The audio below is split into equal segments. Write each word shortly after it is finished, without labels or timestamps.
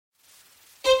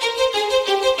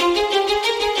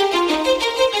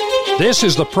This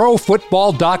is the Pro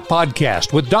Football Doc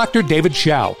Podcast with Dr. David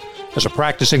Chao. As a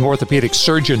practicing orthopedic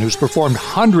surgeon who's performed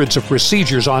hundreds of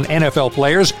procedures on NFL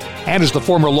players and as the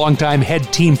former longtime head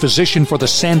team physician for the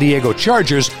San Diego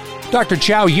Chargers, Dr.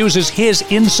 Chao uses his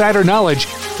insider knowledge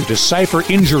to decipher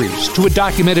injuries to a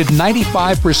documented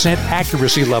 95%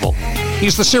 accuracy level.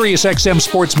 He's the SiriusXM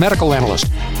sports medical analyst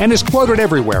and is quoted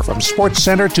everywhere from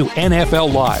SportsCenter to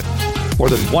NFL Live. More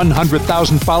than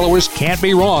 100,000 followers can't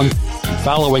be wrong. And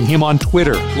following him on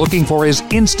Twitter, looking for his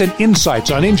instant insights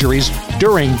on injuries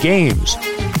during games.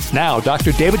 Now,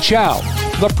 Dr. David Chao,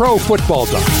 the Pro Football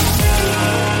Doc.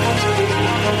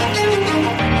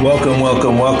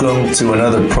 Welcome to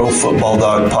another Pro Football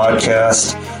Doc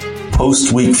podcast.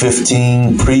 Post-Week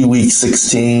 15, pre-Week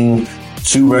 16,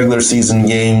 2 regular season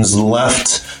games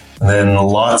left, and then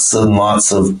lots and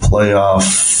lots of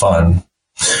playoff fun.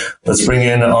 Let's bring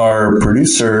in our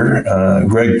producer,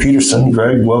 Greg Peterson.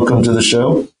 Greg, welcome to the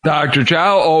show. Dr.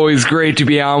 Chao, always great to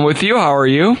be on with you. How are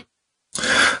you?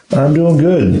 I'm doing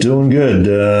good.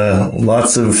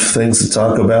 Lots of things to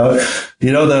talk about.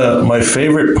 You know, my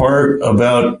favorite part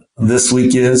about this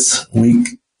week is Week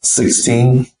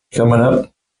 16 coming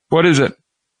up. What is it?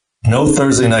 No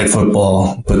Thursday night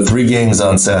football, but 3 games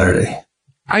on Saturday.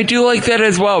 I do like that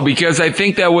as well, because I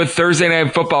think that with Thursday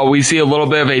night football, we see a little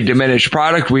bit of a diminished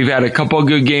product. We've had a couple of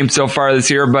good games so far this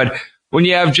year, but when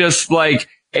you have just like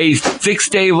a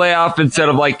 6-day layoff instead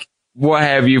of like what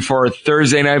have you for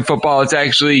Thursday night football, it's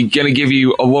actually going to give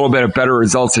you a little bit of better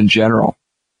results in general.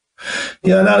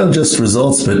 Yeah, not just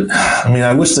results, but I mean,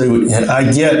 I wish they would.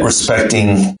 I get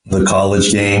respecting the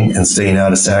college game and staying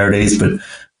out of Saturdays, but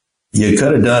you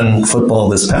could have done football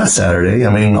this past Saturday.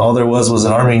 I mean, all there was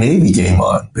an Army-Navy game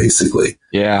on, basically.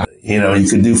 Yeah. You know, you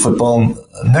could do football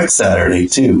next Saturday,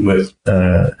 too. But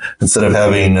instead of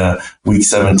having Week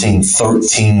 17,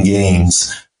 13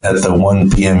 games at the 1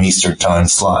 p.m. Eastern time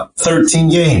slot. 13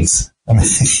 games. I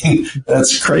mean,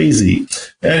 that's crazy.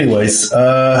 Anyways,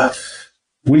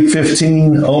 Week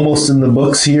 15, almost in the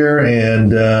books here.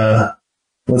 And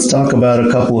let's talk about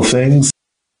a couple of things.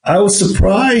 I was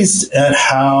surprised at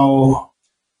how,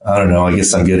 I don't know, I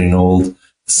guess I'm getting old,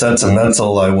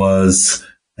 sentimental I was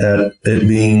at it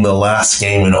being the last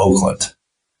game in Oakland.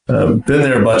 I've been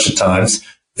there a bunch of times.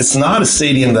 It's not a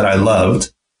stadium that I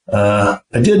loved. I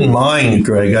didn't mind,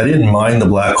 Greg. I didn't mind the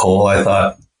black hole. I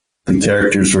thought the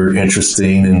characters were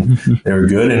interesting and they were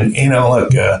good. And, you know, look,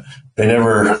 they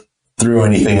never threw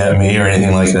anything at me or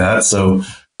anything like that. So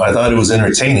I thought it was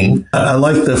entertaining. I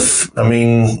like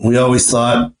we always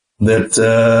thought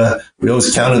that we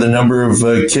always counted the number of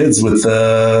kids with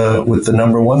the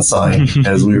number 1 sign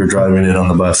as we were driving in on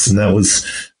the bus, and that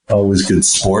was always good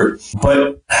sport.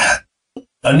 But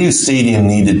a new stadium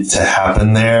needed to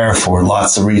happen there for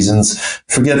lots of reasons.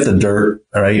 Forget the dirt,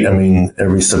 right? I mean,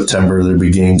 every September there'd be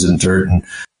games in dirt, and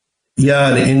yeah,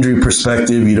 an injury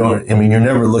perspective, you're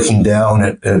never looking down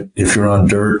at if you're on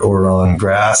dirt or on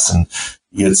grass, and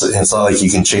it's not like you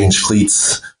can change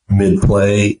cleats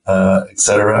mid-play,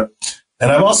 etc. And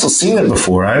I've also seen it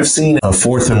before. I've seen a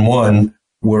 4th and 1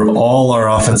 where all our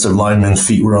offensive linemen's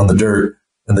feet were on the dirt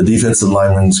and the defensive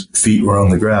linemen's feet were on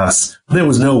the grass. There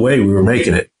was no way we were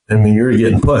making it. I mean, you were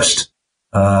getting pushed.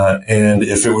 And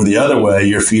if it were the other way,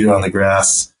 your feet are on the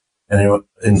grass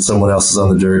and someone else is on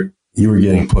the dirt, you were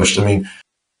getting pushed. I mean,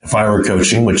 if I were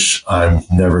coaching, which I'm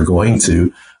never going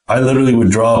to, I literally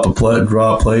would draw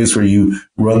plays where you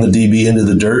run the DB into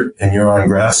the dirt and you're on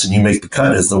grass and you make the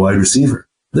cut as the wide receiver.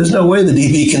 There's no way the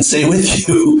DB can stay with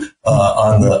you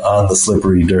on the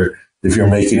slippery dirt if you're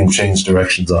making him change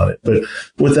directions on it. But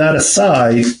with that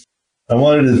aside, I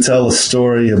wanted to tell a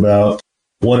story about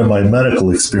one of my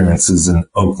medical experiences in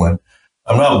Oakland.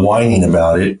 I'm not whining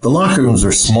about it. The locker rooms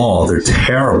are small. They're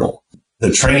terrible.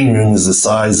 The training room is the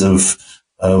size of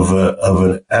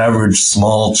an average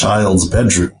small child's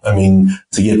bedroom. I mean,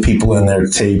 to get people in there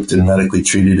taped and medically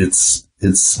treated,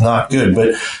 it's not good.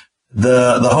 But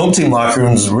the home team locker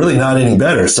room is really not any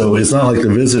better. So it's not like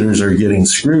the visitors are getting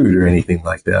screwed or anything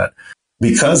like that.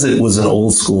 Because it was an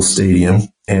old school stadium,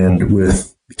 and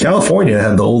with California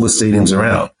had the oldest stadiums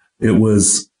around. It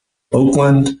was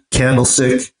Oakland,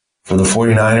 Candlestick for the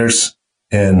 49ers,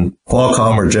 and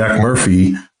Qualcomm or Jack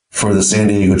Murphy for the San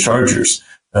Diego Chargers.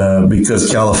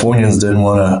 Because Californians didn't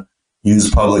want to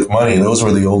use public money. Those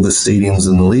were the oldest stadiums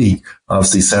in the league.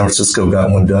 Obviously, San Francisco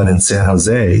got one done in San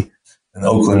Jose, and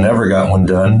Oakland never got one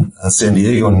done. San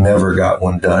Diego never got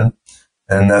one done.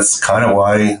 And that's kind of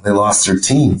why they lost their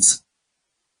teams.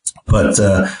 But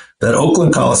that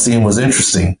Oakland Coliseum was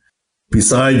interesting.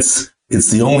 Besides,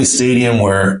 it's the only stadium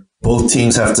where both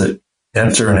teams have to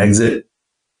enter and exit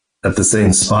at the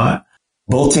same spot.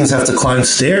 both teams have to climb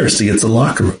stairs to get to the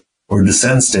locker room or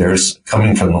descend stairs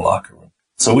coming from the locker room.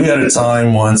 So we had a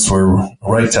time once where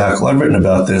right tackle, I've written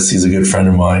about this, he's a good friend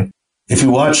of mine. If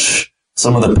you watch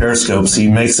some of the Periscopes, he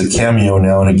makes a cameo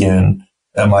now and again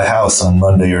at my house on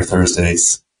Monday or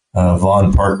Thursdays.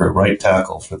 Vaughn Parker, right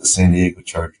tackle for the San Diego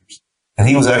Chargers. And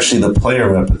he was actually the player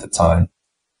rep at the time.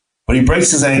 But he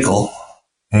breaks his ankle,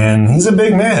 and he's a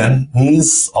big man.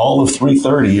 He's all of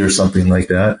 330 or something like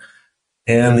that.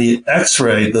 And the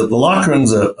X-ray, the locker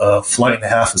room's a flight and a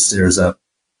half of stairs up.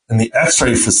 And the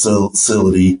X-ray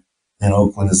facility in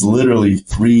Oakland is literally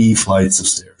 3 flights of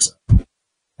stairs up.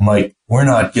 I'm like, we're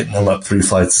not getting him up 3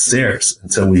 flights of stairs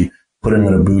until we put him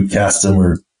in a boot, cast him,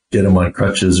 or get him on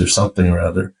crutches or something or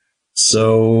other.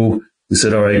 So we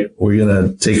said, all right, we're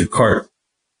going to take a cart.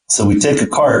 So we take a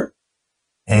cart,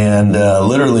 and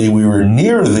literally we were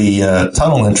near the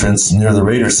tunnel entrance, near the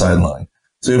Raiders sideline.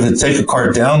 So we have to take a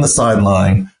cart down the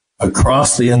sideline,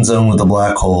 across the end zone with the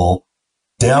black hole,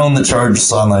 down the Chargers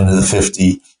sideline to the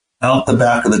 50, out the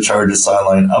back of the Chargers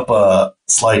sideline, up a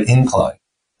slight incline.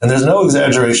 And there's no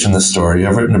exaggeration in this story.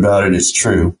 I've written about it. It's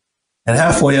true. And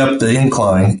halfway up the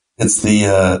incline, it's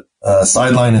the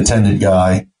sideline attendant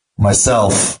guy,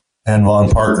 myself, and Vaughn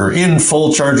Parker in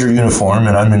full Charger uniform,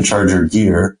 and I'm in Charger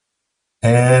gear.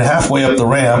 And halfway up the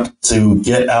ramp to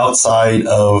get outside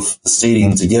of the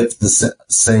stadium to get to the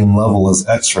same level as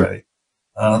X-ray,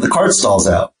 the cart stalls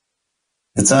out.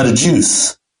 It's out of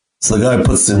juice. So the guy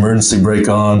puts the emergency brake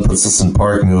on, puts us in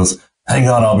park, and goes, hang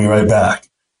on, I'll be right back.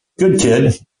 Good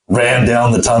kid. Ran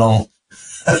down the tunnel,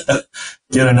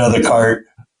 get another cart,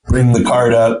 bring the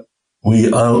cart up. We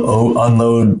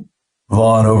unload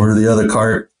Vaughn over the other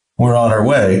cart. We're on our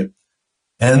way.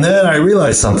 And then I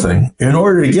realized something. In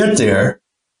order to get there,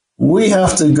 we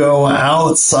have to go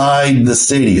outside the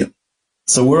stadium.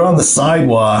 So we're on the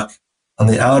sidewalk on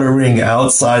the outer ring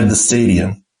outside the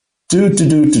stadium,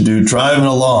 driving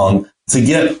along to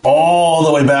get all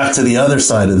the way back to the other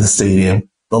side of the stadium,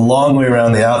 the long way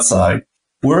around the outside.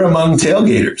 We're among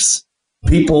tailgaters,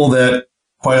 people that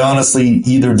quite honestly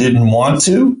either didn't want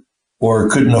to or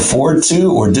couldn't afford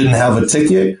to or didn't have a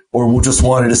ticket or just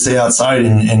wanted to stay outside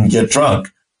and get drunk.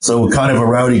 So kind of a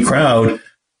rowdy crowd.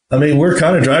 I mean, we're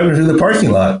kind of driving through the parking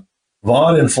lot,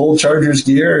 Vaughn in full Chargers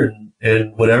gear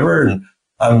and whatever.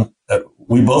 And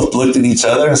we both looked at each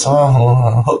other and said,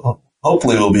 oh,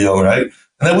 hopefully we'll be all right.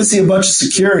 And then we see a bunch of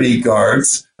security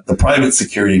guards, the private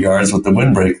security guards with the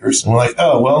windbreakers. And we're like,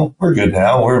 oh, well, we're good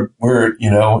now. We're,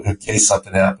 in case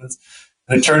something happens.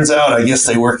 And it turns out, I guess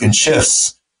they work in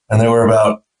shifts. And there were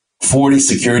about 40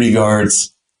 security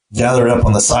guards gathered up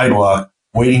on the sidewalk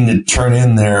waiting to turn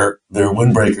in their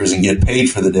windbreakers and get paid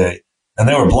for the day. And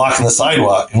they were blocking the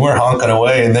sidewalk and we're honking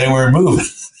away and they weren't moving.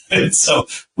 And so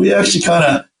we actually kind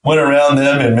of went around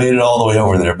them and made it all the way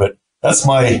over there. But that's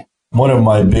one of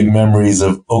my big memories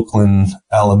of Oakland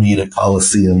Alameda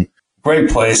Coliseum. Great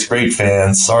place, great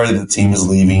fans. Sorry the team is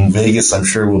leaving. Vegas, I'm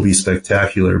sure, will be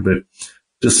spectacular, but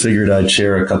just figured I'd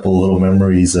share a couple of little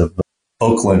memories of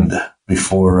Oakland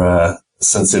before,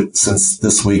 since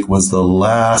this week was the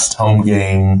last home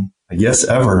game, I guess,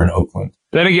 ever in Oakland.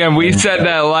 Then again, we said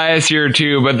that last year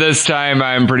too, but this time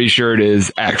I'm pretty sure it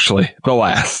is actually the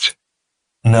last.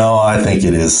 No, I think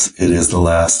it is. It is the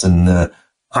last. And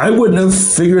I wouldn't have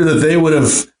figured that they would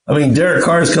have. I mean, Derek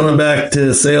Carr's coming back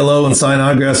to say hello and sign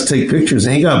autographs, take pictures,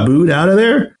 and he got booed out of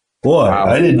there. Boy, wow.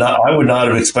 I would not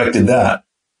have expected that.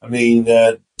 I mean,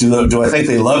 do I think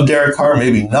they love Derek Carr?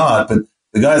 Maybe not, but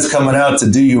the guy's coming out to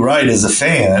do you right as a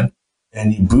fan,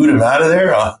 and you boot him out of there.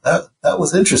 That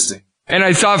was interesting. And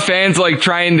I saw fans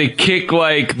trying to kick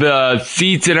the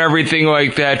seats and everything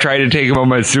like that, try to take them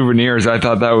home as souvenirs. I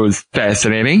thought that was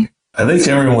fascinating. I think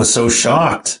everyone was so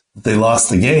shocked that they lost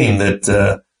the game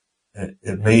that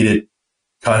it made it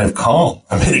kind of calm.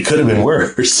 I mean, it could have been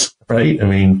worse, right? I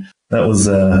mean, that was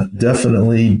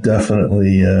definitely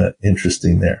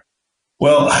interesting there.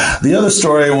 Well, the other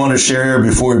story I want to share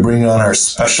before we bring on our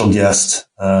special guest,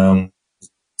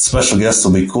 special guest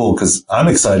will be cool because I'm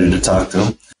excited to talk to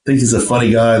him. I think he's a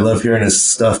funny guy. I love hearing his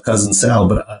stuff, Cousin Sal.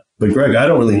 But Greg, I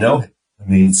don't really know him. I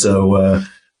mean, so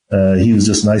he was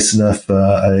just nice enough.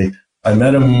 I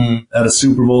met him at a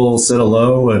Super Bowl, said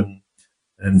hello,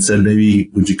 and said,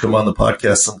 maybe would you come on the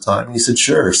podcast sometime? And he said,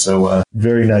 sure. So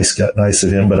very nice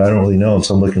of him, but I don't really know him,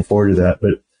 so I'm looking forward to that.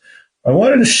 But I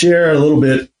wanted to share a little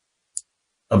bit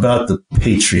about the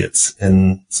Patriots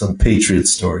and some Patriot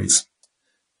stories.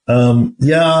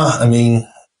 I mean,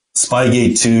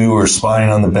 Spygate 2 or spying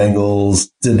on the Bengals,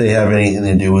 did they have anything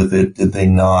to do with it? Did they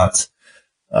not?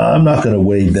 I'm not going to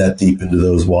wade that deep into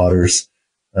those waters.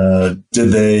 Did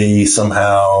they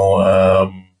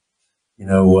somehow,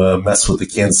 mess with the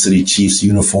Kansas City Chiefs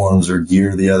uniforms or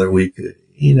gear the other week.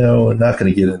 I'm not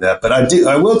going to get into that. But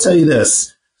I will tell you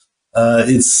this.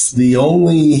 It's the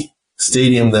only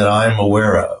stadium that I'm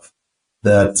aware of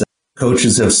that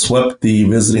coaches have swept the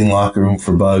visiting locker room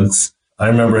for bugs. I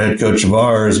remember a head coach of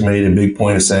ours made a big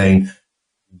point of saying,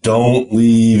 don't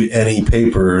leave any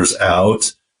papers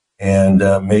out, and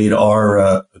made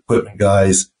our equipment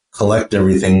guys collect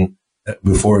everything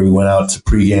before we went out to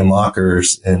pregame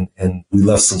lockers, and we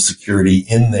left some security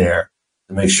in there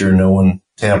to make sure no one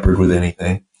tampered with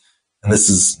anything. And this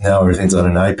is now everything's on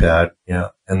an iPad,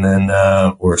 and then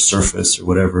or a Surface or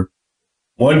whatever.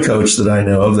 One coach that I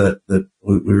know of that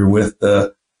we were with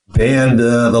banned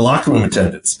the locker room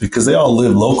attendants because they all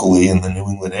live locally in the New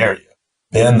England area.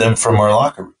 Banned them from our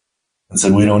locker room and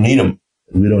said, we don't need them.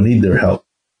 We don't need their help.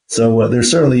 So there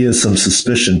certainly is some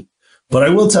suspicion. But I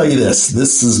will tell you this.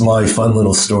 This is my fun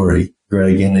little story,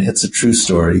 Greg, and it's a true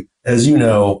story. As you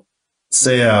know,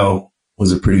 Chao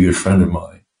was a pretty good friend of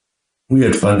mine. We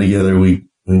had fun together. We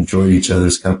enjoyed each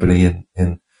other's company,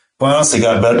 and quite honestly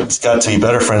got to be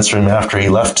better friends from him after he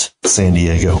left San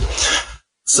Diego.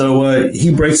 So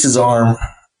he breaks his arm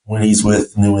when he's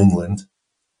with New England,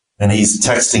 and he's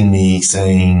texting me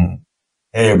saying,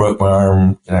 hey, I broke my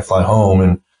arm. Can I fly home?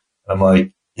 And I'm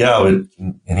like, yeah,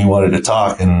 and he wanted to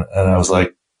talk. And I was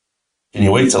like, can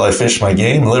you wait till I finish my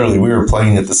game? Literally, we were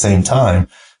playing at the same time.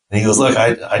 And he goes, look,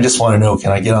 I just want to know,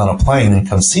 can I get on a plane and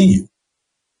come see you?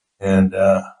 And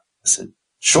I said,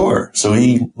 sure. So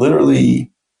he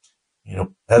literally,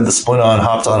 had the splint on,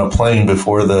 hopped on a plane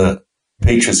before the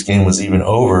Patriots game was even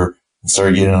over, and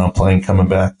started getting on a plane coming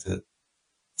back to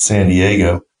San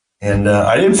Diego. And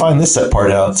I didn't find this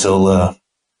part out till a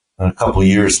couple of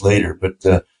years later,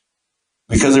 but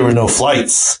because there were no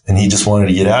flights and he just wanted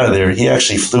to get out of there, he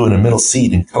actually flew in a middle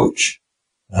seat and coach.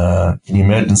 Can you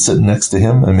imagine sitting next to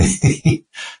him? I mean,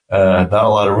 not a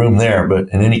lot of room there, but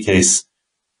in any case,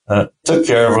 took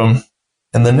care of him.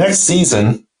 And the next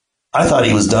season, I thought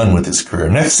he was done with his career.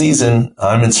 Next season,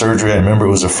 I'm in surgery. I remember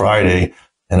it was a Friday,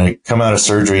 and I come out of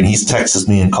surgery, and he's texted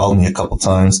me and called me a couple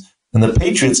times. And the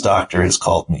Patriots doctor has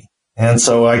called me. And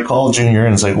so I called Junior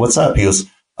and said, what's up? He goes,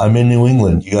 I'm in New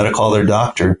England. You got to call their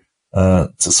doctor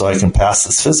so I can pass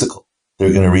this physical.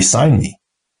 They're going to re-sign me.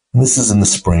 And this is in the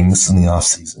spring. This is in the off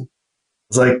season. I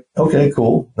was like, okay,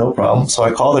 cool. No problem. So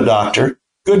I call the doctor.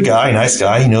 Good guy, nice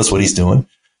guy. He knows what he's doing.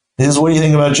 He says, what do you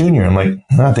think about Junior? I'm like,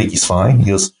 I think he's fine. He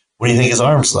goes, what do you think his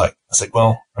arm's like? I was like,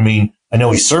 well, I mean, I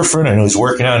know he's surfing. I know he's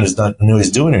working out and I know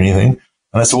he's doing anything.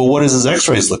 And I said, well, what does his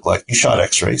x-rays look like? You shot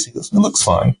x-rays. He goes, it looks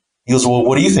fine. He goes, well,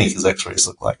 what do you think his x-rays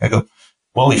look like? I go,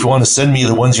 well, if you want to send me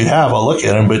the ones you have, I'll look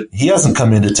at them. But he hasn't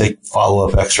come in to take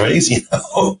follow-up x-rays,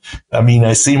 I mean,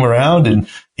 I see him around and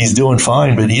he's doing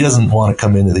fine, but he doesn't want to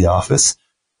come into the office.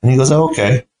 And he goes, oh,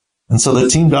 okay. And so the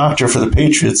team doctor for the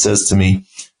Patriots says to me,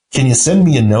 can you send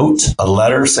me a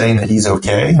letter saying that he's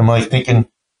okay? I'm like thinking,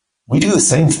 we do the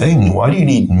same thing. Why do you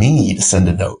need me to send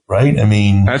a note, right? I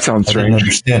mean, that sounds strange.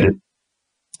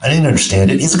 I didn't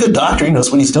understand it. He's a good doctor. He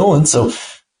knows what he's doing. So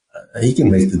he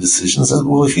can make the decision. I said,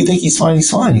 well, if you think he's fine,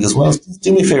 he's fine. He goes, well,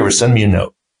 do me a favor, send me a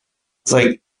note. It's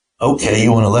like, okay,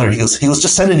 you want a letter? He goes,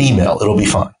 just send an email. It'll be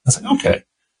fine. I was like, okay.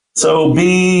 So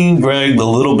being Greg, the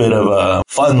little bit of a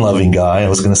fun-loving guy, I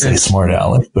was going to say smart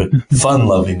aleck, but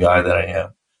fun-loving guy that I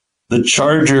am, the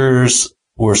Chargers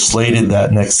were slated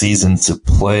that next season to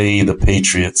play the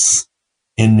Patriots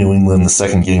in New England, the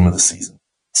second game of the season.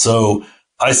 So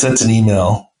I sent an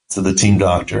email to the team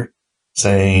doctor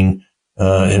saying,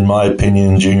 in my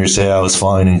opinion, Junior Chao is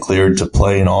fine and cleared to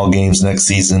play in all games next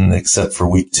season except for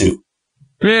week 2.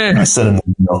 I sent him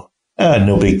an email.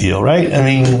 No big deal, right? I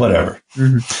mean, whatever.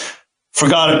 Mm-hmm.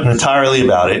 Forgot it entirely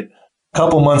about it. A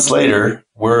couple months later,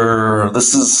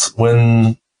 this is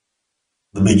when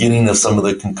the beginning of some of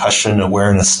the concussion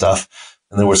awareness stuff,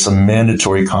 and there were some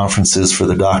mandatory conferences for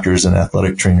the doctors and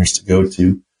athletic trainers to go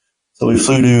to. So we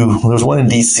flew to, there was one in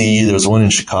DC, there was one in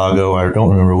Chicago. I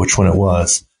don't remember which one it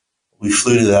was. We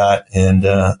flew to that, and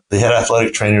the head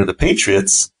athletic trainer of the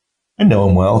Patriots, I know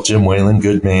him well, Jim Whalen,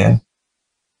 good man.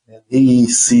 And he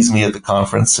sees me at the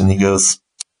conference, and he goes,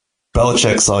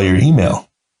 Belichick saw your email.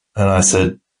 And I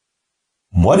said,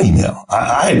 what email?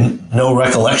 I had no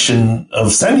recollection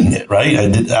of sending it, right? I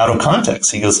did out of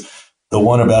context. He goes, the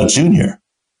one about Junior.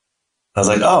 I was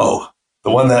like, oh,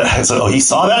 the one that I said, oh, he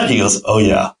saw that? He goes, oh,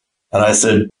 yeah. And I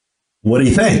said, what do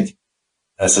you think?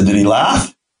 I said, did he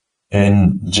laugh?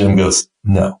 And Jim goes,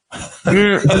 no.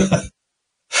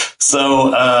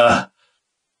 So I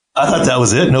thought that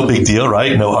was it. No big deal,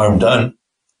 right? No harm done.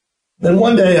 Then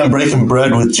one day I'm breaking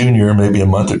bread with Junior, maybe a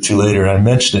month or two later, and I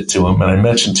mentioned it to him, and I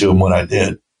mentioned to him what I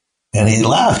did. And he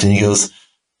laughed and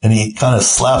he kind of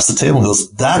slaps the table and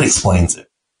goes, that explains it.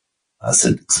 I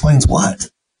said, explains what?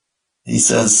 He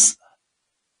says,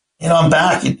 I'm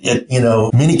back at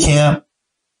mini camp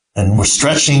and we're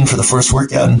stretching for the first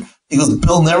workout. And he goes,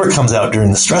 Bill never comes out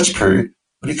during the stretch period,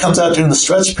 but he comes out during the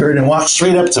stretch period and walks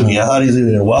straight up to me. I thought he was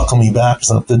going to welcome me back or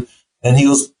something. And he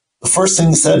goes, the first thing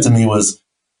he said to me was,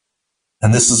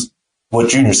 and this is what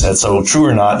Junior said, so true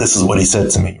or not, this is what he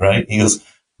said to me, right? He goes,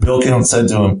 Bill came and said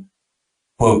to him,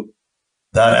 quote,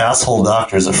 that asshole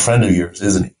doctor is a friend of yours,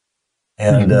 isn't he?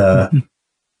 And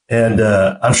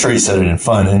I'm sure he said it in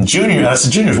fun. And I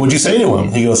said, Junior, what'd you say to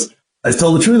him? He goes, I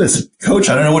told the truth. I said, Coach,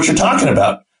 I don't know what you're talking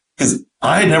about. Because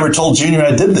I had never told Junior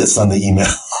I did this on the email,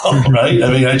 right?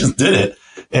 I mean, I just did it.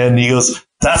 And he goes,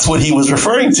 that's what he was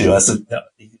referring to. I said, no.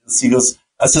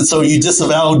 I said, so you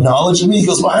disavowed knowledge of me? He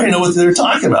goes, well, I didn't know what they were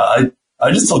talking about.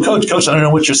 I just told Coach, I don't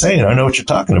know what you're saying. I don't know what you're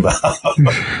talking about.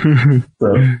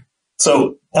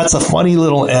 So that's a funny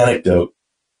little anecdote.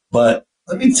 But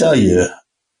let me tell you,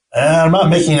 I'm not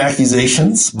making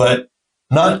accusations, but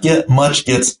not much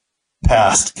gets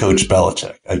past Coach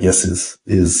Belichick, I guess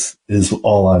is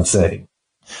all I'm saying.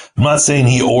 I'm not saying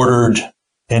he ordered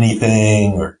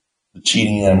anything or the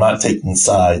cheating. I'm not taking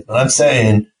sides, but I'm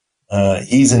saying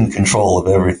he's in control of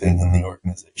everything in the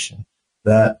organization.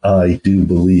 That I do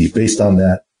believe, based on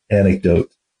that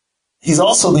anecdote. He's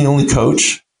also the only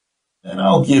coach, and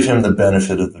I'll give him the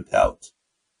benefit of the doubt.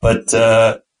 But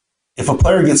if a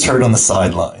player gets hurt on the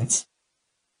sidelines,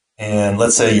 and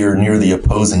let's say you're near the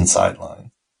opposing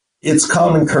sideline, it's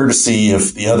common courtesy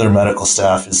if the other medical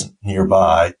staff isn't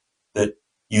nearby that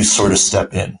you sort of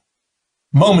step in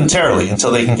momentarily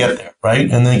until they can get there, right?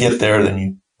 And then get there, then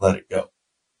you let it go.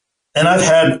 And I've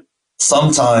had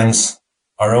sometimes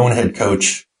our own head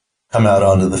coach come out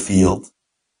onto the field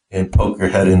and poke her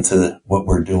head into what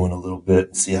we're doing a little bit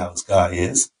and see how his guy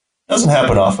is. Doesn't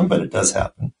happen often, but it does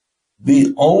happen.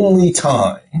 The only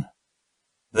time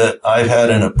that I've had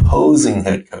an opposing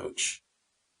head coach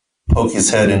poke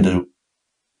his head into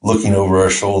looking over our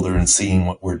shoulder and seeing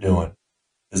what we're doing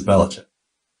is Belichick.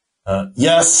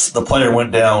 Yes, the player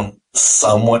went down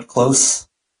somewhat close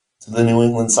to the New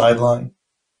England sideline,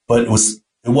 but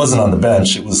it wasn't on the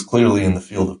bench. It was clearly in the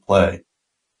field of play.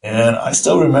 And I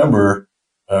still remember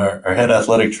our head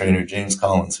athletic trainer, James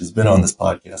Collins, who's been on this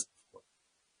podcast before.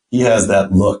 He has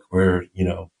that look where,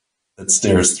 that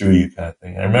stares through you kind of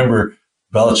thing. I remember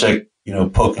Belichick,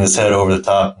 poking his head over the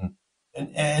top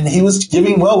and he was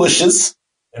giving well wishes,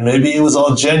 and maybe it was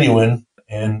all genuine,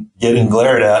 and getting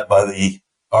glared at by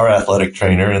our athletic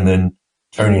trainer and then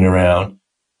turning around.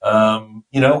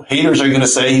 Haters are going to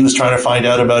say he was trying to find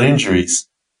out about injuries.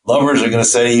 Lovers are going to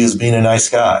say he was being a nice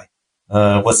guy.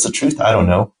 What's the truth? I don't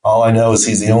know. All I know is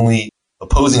he's the only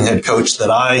opposing head coach that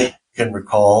I can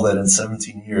recall that in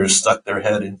 17 years stuck their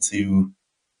head into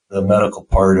the medical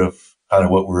part of kind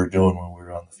of what we were doing when we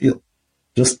were on the field.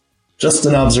 Just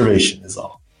an observation is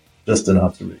all. Just an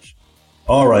observation.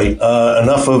 All right.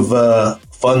 Enough of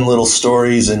fun little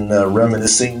stories and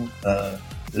reminiscing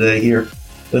today here.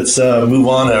 Let's move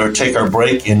on or take our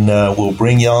break, and we'll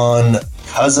bring you on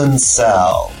Cousin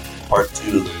Sal, part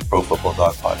 2 of the Pro Football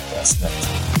Doc podcast next.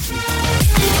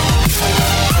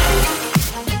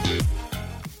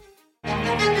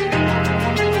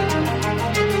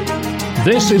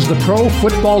 This is the Pro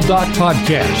Football Doc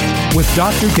podcast with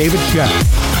Dr. David Chao.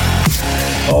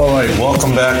 All right,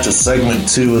 welcome back to segment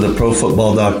 2 of the Pro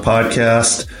Football Doc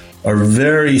podcast. Our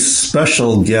very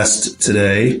special guest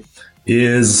today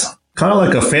is kind of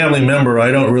like a family member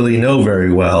I don't really know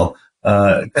very well,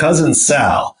 Cousin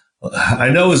Sal. I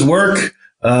know his work.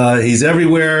 He's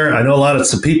everywhere. I know a lot of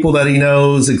some people that he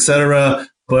knows, etc.,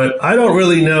 but I don't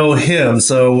really know him.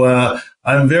 So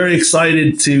I'm very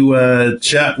excited to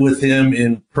chat with him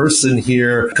in person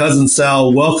here. Cousin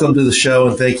Sal, welcome to the show,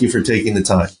 and thank you for taking the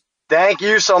time. Thank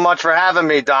you so much for having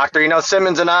me, Doctor.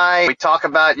 Simmons and we talk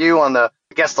about you on the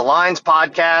Lines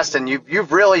podcast, and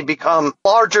you've really become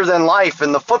larger than life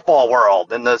in the football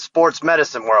world, in the sports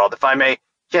medicine world, if I may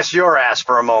kiss your ass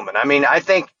for a moment. I mean, I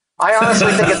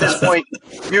honestly think at this point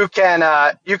you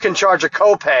can charge a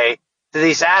copay to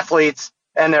these athletes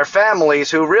and their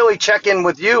families who really check in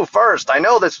with you first. I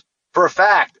know this for a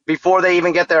fact before they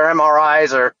even get their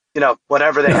MRIs or,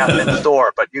 whatever they have in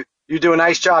store, but you do a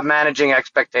nice job managing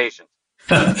expectations.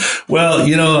 Well,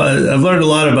 I've learned a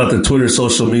lot about the Twitter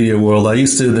social media world. I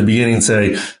used to in the beginning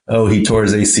say, oh, he tore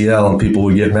his ACL, and people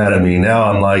would get mad at me. Now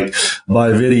I'm like,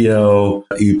 by video,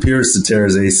 he appears to tear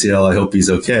his ACL. I hope he's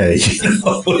okay.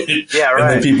 Yeah, right. And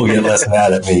then people get less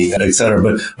mad at me, et cetera.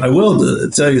 But I will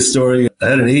tell you a story. I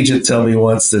had an agent tell me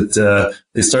once that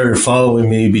they started following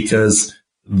me because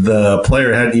the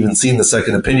player hadn't even seen the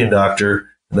second opinion doctor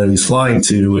that he's flying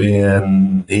to,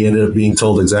 and he ended up being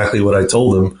told exactly what I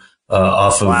told him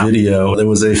off of video. There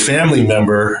was a family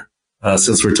member,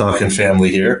 since we're talking family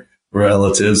here,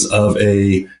 relatives of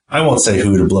I won't say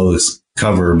who to blow his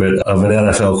cover, but of an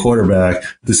NFL quarterback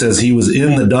who says he was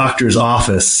in the doctor's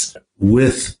office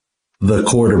with the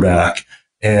quarterback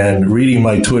and reading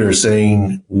my Twitter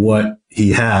saying what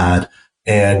he had,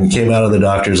 and came out of the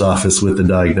doctor's office with the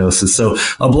diagnosis. So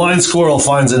a blind squirrel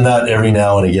finds a nut every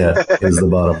now and again is the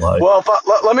bottom line. Well,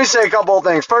 let me say a couple of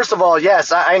things. First of all,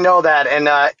 yes, I know that, and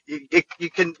you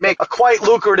can make a quite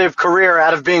lucrative career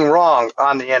out of being wrong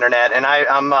on the internet, and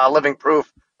I'm living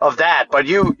proof of that. But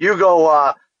you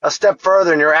go a step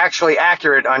further, and you're actually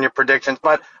accurate on your predictions.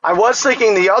 But I was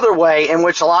thinking the other way, in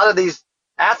which a lot of these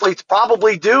athletes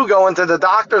probably do go into the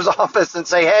doctor's office and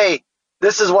say, hey,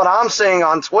 this is what I'm seeing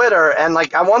on Twitter. And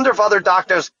I wonder if other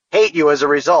doctors hate you as a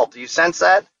result. Do you sense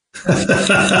that?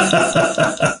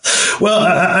 Well,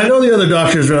 I know the other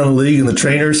doctors around the league and the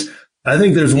trainers. I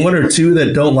think there's one or two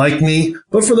that don't like me.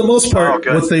 But for the most part,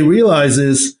 what they realize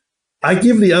is I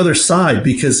give the other side,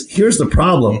 because here's the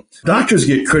problem. Doctors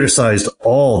get criticized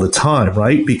all the time,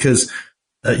 right? Because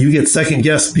you get second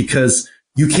guessed because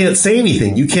you can't say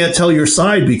anything. You can't tell your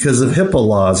side because of HIPAA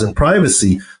laws and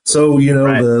privacy. So,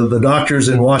 the doctors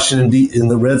in Washington, in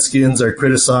the Redskins are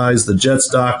criticized, the Jets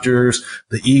doctors,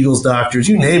 the Eagles doctors,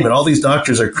 you name it. All these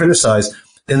doctors are criticized,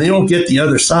 and they don't get the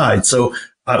other side. So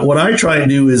what I try and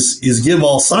do is give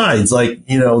all sides,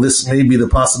 this may be the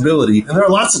possibility. And there are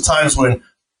lots of times when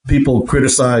people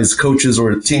criticize coaches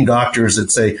or team doctors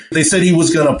that say, they said he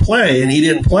was going to play and he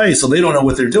didn't play, so they don't know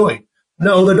what they're doing.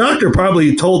 No, the doctor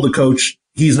probably told the coach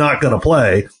he's not going to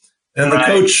play. And the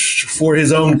coach, for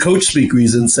his own coach speak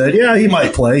reason, said, yeah, he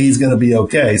might play. He's going to be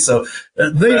okay. So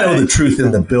they know the truth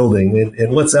in the building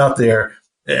and what's out there.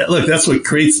 Look, that's what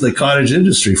creates the cottage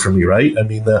industry for me, right? I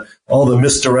mean, all the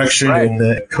misdirection and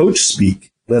the coach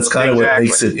speak. That's kind of what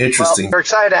makes it interesting. Well, you're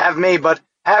excited to have me, but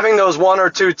having those one or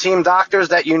two team doctors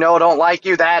that don't like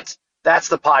you, that's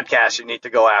the podcast you need to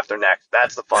go after next.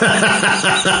 That's the fun.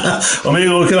 Well, maybe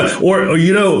we'll come, or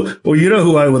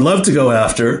who I would love to go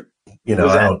after. I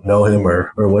don't know him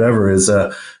or whatever is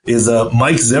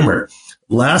Mike Zimmer.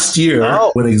 Last year,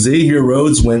 when Xavier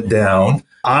Rhodes went down,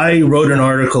 I wrote an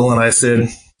article and I said,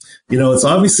 it's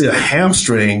obviously a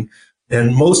hamstring,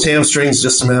 and most hamstrings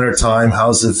just a matter of time,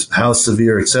 how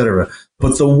severe, et cetera.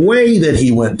 But the way that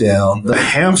he went down, the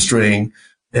hamstring,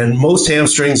 and most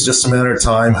hamstrings just a matter of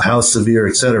time, how severe,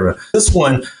 et cetera. This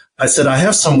one, I said, I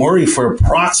have some worry for a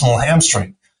proximal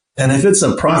hamstring. And if it's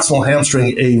a proximal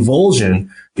hamstring avulsion,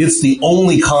 it's the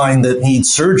only kind that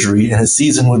needs surgery, and his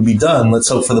season would be done. Let's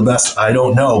hope for the best. I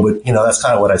don't know, but that's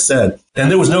kind of what I said.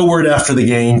 And there was no word after the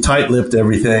game, tight-lipped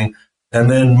everything. And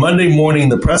then Monday morning,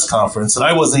 the press conference, and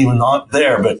I wasn't even not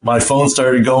there, but my phone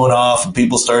started going off and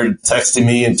people started texting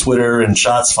me and Twitter and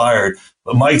shots fired.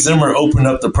 But Mike Zimmer opened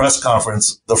up the press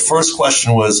conference. The first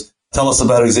question was, tell us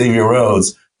about Xavier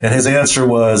Rhodes. And his answer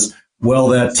was, well,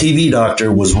 that TV doctor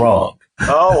was wrong.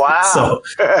 Oh, wow.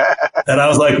 And I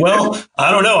was like, well,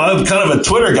 I don't know. I'm kind of a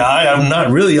Twitter guy. I'm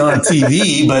not really on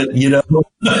TV, but,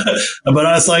 but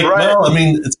I was like, well, I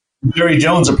mean, it's Jerry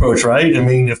Jones approach, right? I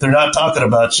mean, if they're not talking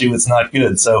about you, it's not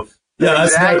good. So, yeah,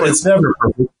 it's never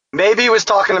perfect. Maybe he was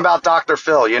talking about Dr.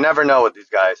 Phil. You never know with these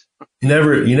guys. You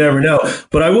never know.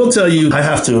 But I will tell you, I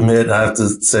have to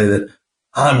say that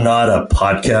I'm not a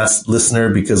podcast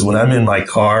listener, because when I'm in my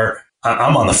car,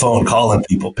 I'm on the phone calling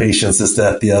people, patients, this,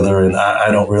 that, the other, and I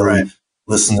don't really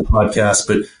listen to podcasts.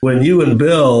 But when you and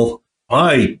Bill,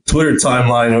 my Twitter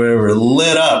timeline or whatever,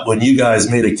 lit up when you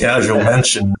guys made a casual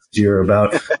mention this year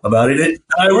about it.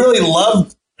 I really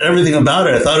loved everything about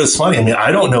it. I thought it was funny. I mean,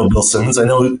 I don't know Bill Simmons. I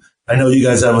know you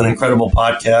guys have an incredible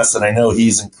podcast, and I know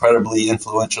he's incredibly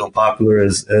influential and popular,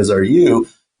 as are you.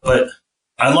 But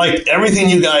I liked everything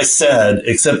you guys said,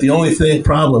 except the only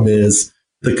problem is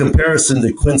the comparison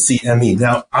to Quincy M.E.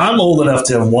 Now, I'm old enough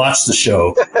to have watched the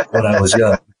show when I was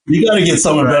young. You got to get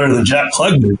someone better than Jack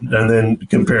Klugman and then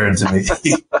compare it to me.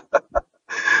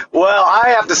 Well, I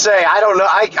have to say, I don't know.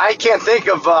 I can't think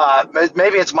of,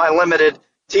 maybe it's my limited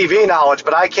TV knowledge,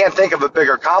 but I can't think of a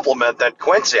bigger compliment than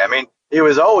Quincy. I mean, he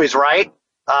was always right.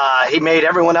 He made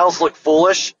everyone else look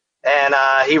foolish, and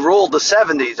he ruled the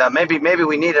 70s. Maybe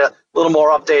we need a little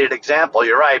more updated example.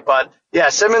 You're right. But, yeah,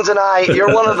 Simmons and I,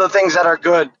 you're one of the things that are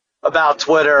good about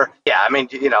Twitter. Yeah, I mean,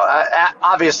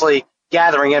 obviously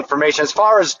gathering information. As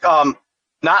far as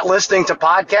not listening to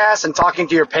podcasts and talking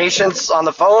to your patients on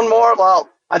the phone more, well,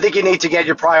 I think you need to get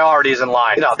your priorities in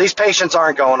line. These patients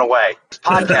aren't going away.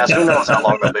 Podcasts, who knows how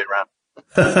long they'll be around.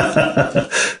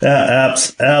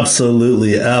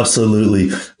 Absolutely.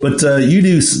 But you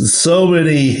do so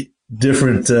many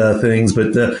different things.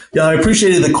 But yeah, I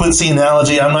appreciated the Quincy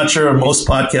analogy. I'm not sure most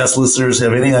podcast listeners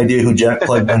have any idea who Jack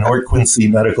Klugman or Quincy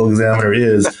medical examiner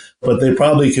is, but they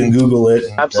probably can Google it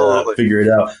and figure it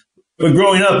out. But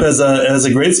growing up as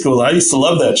a grade schooler, I used to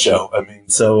love that show. I mean,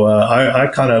 so I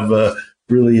kind of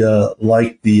really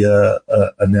like the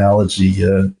analogy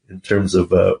in terms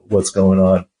of what's going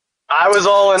on. I was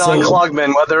all in on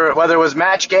Klugman, whether it was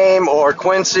Match Game or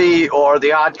Quincy or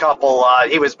The Odd Couple.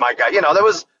 He was my guy. You know, there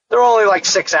were only like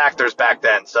 6 actors back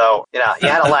then, so you know, you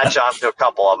had to latch on to a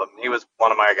couple of them. He was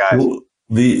one of my guys.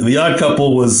 The Odd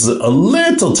Couple was a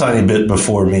little tiny bit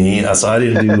before me, so I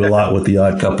didn't do a lot with The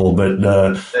Odd Couple. But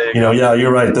yeah,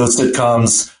 you're right. Those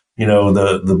sitcoms, you know,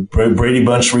 the Brady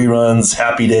Bunch reruns,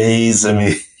 Happy Days. I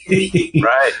mean,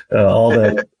 right, all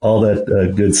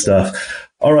that good stuff.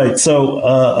 All right, so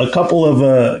a couple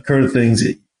of current things.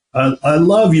 I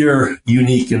love your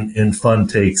unique and fun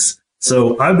takes.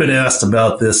 So I've been asked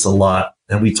about this a lot,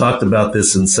 and we talked about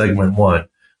this in segment 1.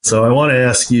 So I want to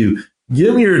ask you,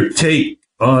 give me your take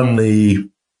on the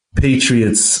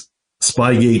Patriots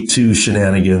Spygate 2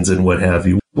 shenanigans and what have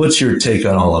you. What's your take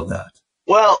on all of that?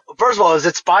 Well, first of all, is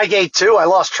it Spygate 2? I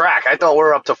lost track. I thought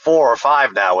we're up to 4 or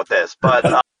 5 now with this. But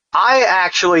I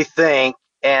actually think,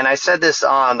 and I said this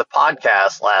on the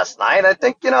podcast last night, I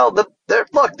think, you know,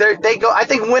 they go. I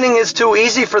think winning is too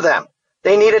easy for them.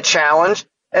 They need a challenge,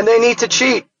 and they need to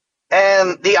cheat.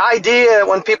 And the idea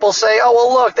when people say, oh,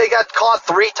 well, look, they got caught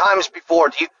 3 times before.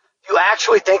 Do you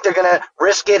actually think they're going to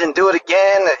risk it and do it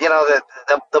again? You know,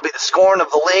 they'll be the scorn of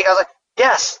the league? I was like,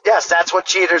 yes, that's what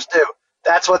cheaters do.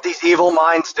 That's what these evil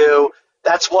minds do.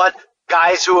 That's what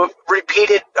guys who have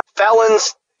repeated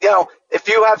felons, you know, if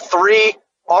you have 3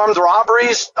 armed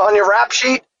robberies on your rap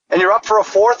sheet and you're up for a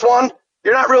 4th one,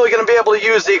 you're not really going to be able to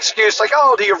use the excuse like,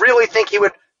 oh, do you really think he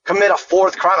would commit a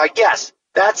 4th crime? Like, yes,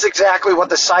 that's exactly what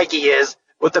the psyche is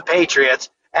with the Patriots,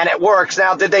 and it works.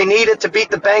 Now, did they need it to beat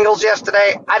the Bengals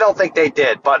yesterday? I don't think they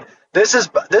did, but this is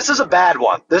a bad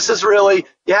one. This is really,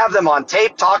 you have them on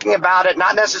tape talking about it,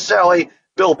 not necessarily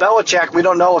Bill Belichick. We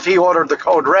don't know if he ordered the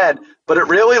code red, but it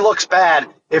really looks bad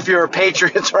if you're a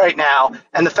Patriots right now.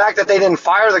 And the fact that they didn't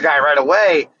fire the guy right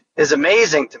away is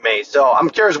amazing to me. So I'm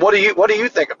curious, what do you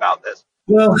think about this?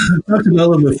 Well, I talked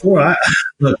about him before. I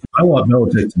want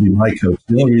Belichick to be my coach.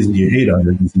 The only reason you hate on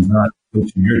him is he's not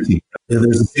coaching your team.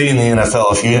 There's a saying in the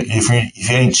NFL: if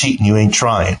you ain't cheating, you ain't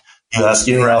trying. You ask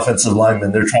any offensive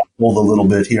lineman, they're trying to hold a little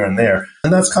bit here and there,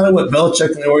 and that's kind of what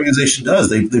Belichick and the organization does.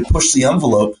 They push the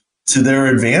envelope to their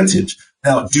advantage.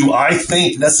 Now, do I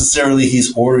think necessarily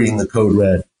he's ordering the code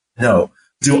red? No.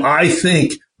 Do I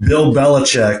think Bill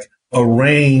Belichick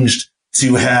arranged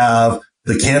to have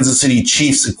the Kansas City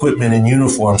Chiefs equipment and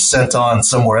uniform sent on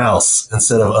somewhere else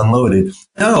instead of unloaded?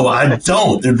 No, I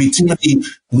don't. There'd be too many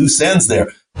loose ends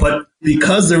there. But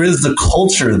because there is the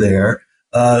culture there,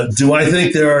 do I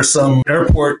think there are some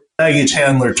airport baggage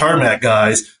handler tarmac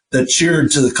guys that cheered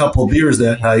to the couple of beers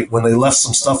that night when they left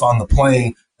some stuff on the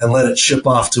plane and let it ship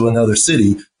off to another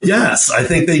city? Yes, I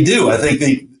think they do. I think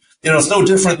it's no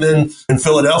different than in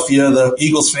Philadelphia. The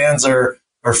Eagles fans are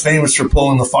famous for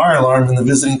pulling the fire alarm in the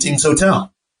visiting team's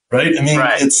hotel, right? I mean,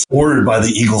 It's ordered by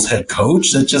the Eagles head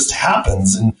coach. That just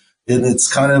happens. And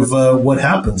it's kind of what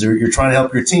happens. You're trying to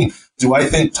help your team. Do I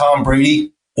think Tom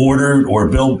Brady ordered or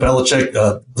Bill Belichick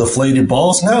deflated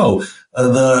balls? No.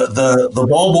 The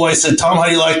ball boy said, Tom, how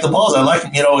do you like the balls? I like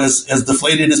them, as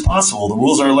deflated as possible. The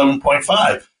rules are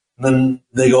 11.5. And then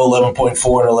they go 11.4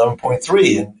 and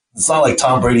 11.3. And it's not like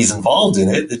Tom Brady's involved in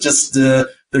it. It just,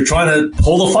 they're trying to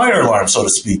pull the fire alarm, so to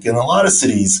speak. And a lot of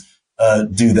cities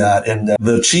do that. And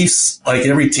the Chiefs, like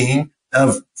every team,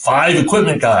 have 5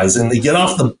 equipment guys, and they get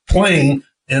off the plane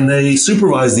and they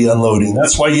supervise the unloading.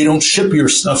 That's why you don't ship your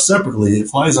stuff separately. It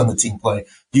flies on the team plane.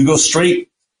 You go straight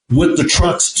with the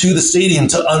trucks to the stadium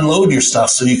to unload your stuff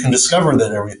so you can discover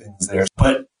that everything's there.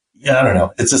 But yeah, I don't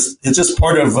know. It's just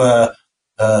part of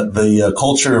the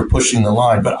culture of pushing the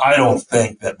line. But I don't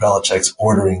think that Belichick's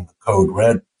ordering the code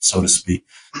red, so to speak.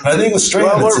 And I think with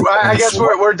Strahan, I guess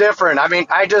we're different. I mean,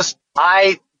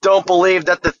 I don't believe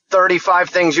that the 35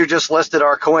 things you just listed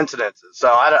are coincidences. So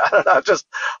I don't know, just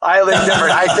highly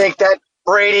different. I think that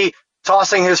Brady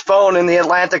tossing his phone in the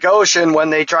Atlantic Ocean when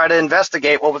they try to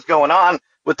investigate what was going on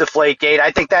with Deflategate,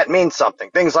 I think that means something.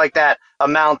 Things like that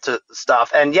amount to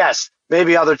stuff. And yes,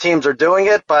 maybe other teams are doing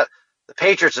it, but the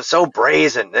Patriots are so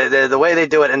brazen, the way they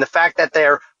do it, and the fact that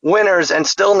they're winners and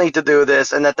still need to do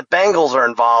this, and that the Bengals are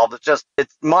involved,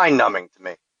 it's mind-numbing to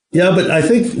me. Yeah, but I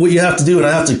think what you have to do, and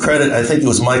I have to credit, I think it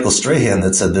was Michael Strahan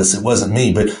that said this. It wasn't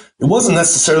me, but it wasn't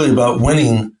necessarily about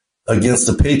winning against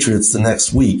the Patriots the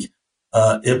next week.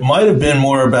 It might have been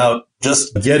more about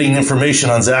just getting information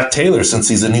on Zach Taylor since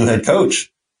he's a new head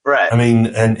coach. Right. I mean,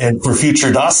 and for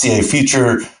future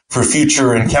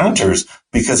future encounters,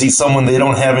 because he's someone they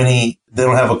don't have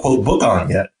a quote book on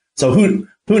yet. So who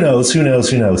knows?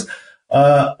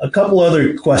 A couple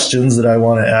other questions that I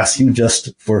want to ask you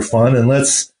just for fun, and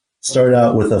let's start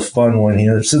out with a fun one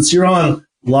here. Since you're on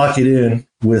Lock It In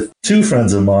with two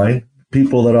friends of mine,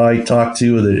 people that I talk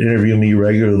to that interview me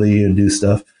regularly and do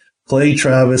stuff, Clay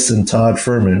Travis and Todd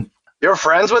Furman. You're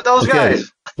friends with those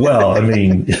guys? Well, I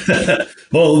mean,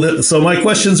 so my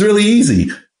question's really easy.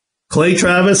 Clay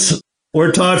Travis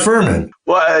or Todd Furman?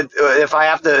 Well, if I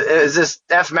have to, is this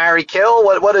F, marry, kill?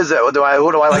 What is it? Who do I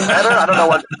like better? I don't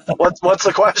know what's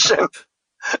the question.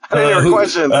 I didn't hear a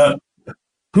question.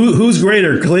 Who's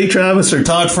greater, Clay Travis or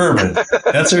Todd Furman?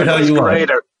 Answer it how you want.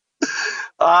 Greater.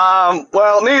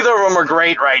 Well, neither of them are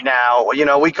great right now. You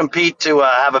know, we compete to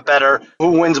have a better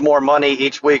who wins more money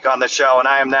each week on the show, and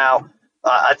I am now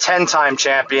a 10-time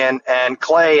champion, and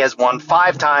Clay has won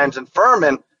 5 times, and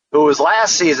Furman, who was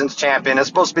last season's champion, is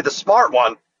supposed to be the smart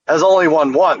one, has only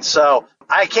won once. So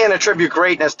I can't attribute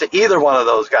greatness to either one of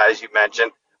those guys you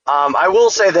mentioned. I will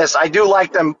say this. I do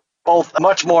like them both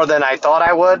much more than I thought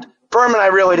I would. Furman I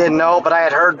really didn't know, but I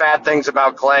had heard bad things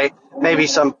about Clay, maybe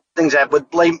some things that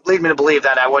would lead me to believe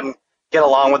that I wouldn't get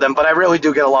along with them, but I really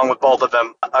do get along with both of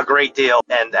them a great deal.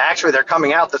 And actually, they're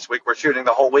coming out this week. We're shooting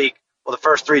the whole week, well, the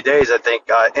first 3 days, I think,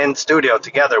 in studio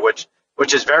together, which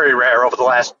is very rare over the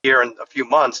last year and a few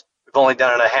months. We've only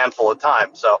done it a handful of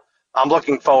times, so I'm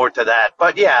looking forward to that.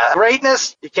 But yeah,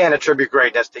 greatness, you can't attribute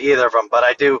greatness to either of them, but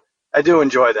I do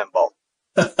enjoy them both.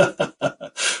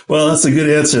 Well, that's a good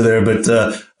answer there, but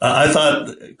I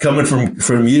thought coming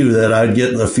from you that I'd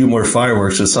get a few more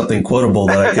fireworks or something quotable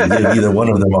that I could give either one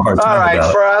of them a hard time. All right,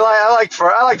 about.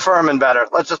 I like Furman better.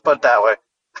 Let's just put it that way.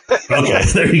 Okay,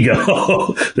 there you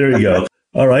go.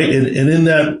 All right, and in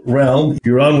that realm,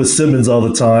 you're on with Simmons all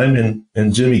the time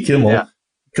and Jimmy Kimmel. Yeah.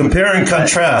 Compare and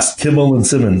contrast Kimmel and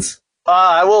Simmons.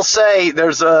 I will say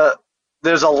there's a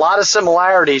lot of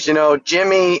similarities. You know,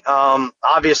 Jimmy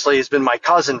obviously has been my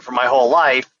cousin for my whole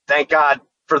life. Thank God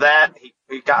for that.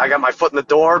 I got my foot in the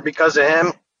door because of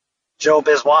him, Joe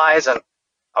Bizwise, and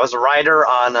I was a writer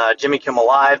on Jimmy Kimmel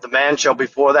Live, the Man Show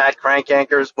before that, Crank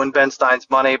Anchors, Win Ben Stein's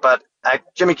Money. But at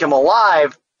Jimmy Kimmel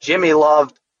Live, Jimmy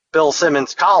loved Bill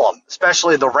Simmons' column,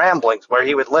 especially the Ramblings, where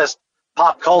he would list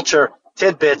pop culture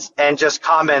tidbits and just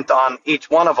comment on each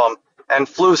one of them, and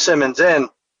flew Simmons in.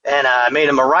 And I made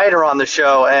him a writer on the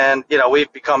show, and, you know,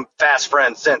 we've become fast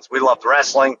friends since. We loved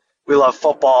wrestling. We love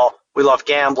football. We love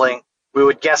gambling. We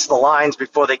would guess the lines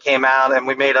before they came out, and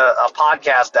we made a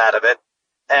podcast out of it.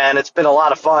 And it's been a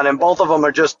lot of fun. And both of them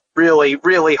are just really,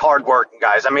 really hardworking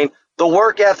guys. I mean, the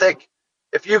work ethic,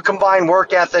 if you combine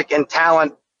work ethic and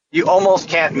talent, you almost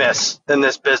can't miss in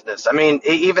this business. I mean,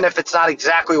 even if it's not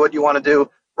exactly what you want to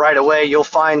do right away, you'll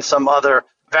find some other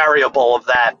variable of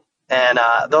that. And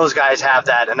those guys have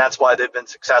that, and that's why they've been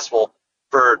successful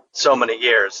for so many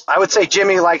years. I would say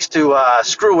Jimmy likes to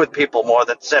screw with people more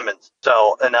than Simmons.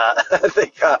 So, and I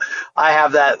think I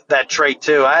have that trait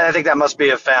too. I think that must be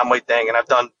a family thing, and I've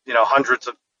done, you know, hundreds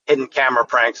of hidden camera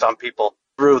pranks on people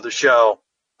through the show.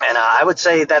 And I would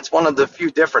say that's one of the few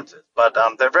differences. But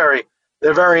they're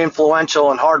very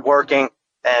influential and hardworking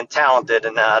and talented,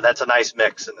 and that's a nice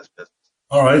mix in this business.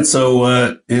 All right.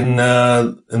 So in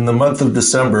the month of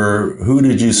December, who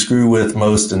did you screw with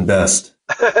most and best?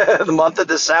 The month of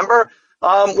December?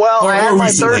 Well, I had my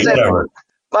Thursday.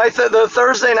 The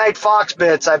Thursday night Fox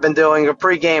bits I've been doing, a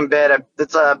pregame bit.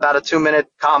 It's about a 2-minute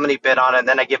comedy bit on it, and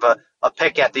then I give a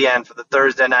pick at the end for the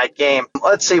Thursday night game.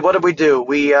 Let's see, what did we do?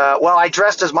 I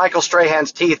dressed as Michael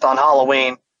Strahan's teeth on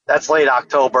Halloween. That's late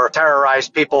October.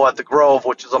 Terrorized people at the Grove,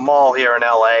 which is a mall here in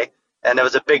L.A., and there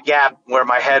was a big gap where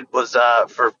my head was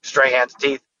for Strahan's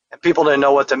teeth, and people didn't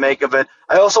know what to make of it.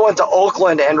 I also went to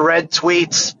Oakland and read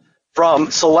tweets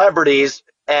from celebrities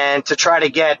and to try to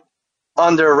get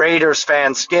under Raiders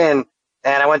fan skin.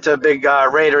 And I went to a big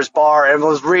Raiders bar and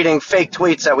was reading fake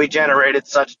tweets that we generated,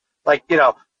 such like, you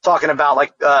know, talking about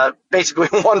like basically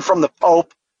one from the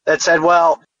Pope that said,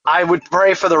 well, I would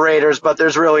pray for the Raiders, but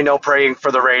there's really no praying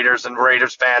for the Raiders and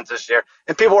Raiders fans this year.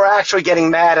 And people were actually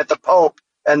getting mad at the Pope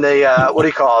and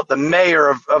the the mayor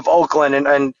of Oakland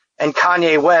and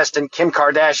Kanye West and Kim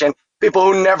Kardashian, people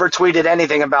who never tweeted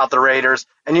anything about the Raiders.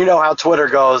 And you know how Twitter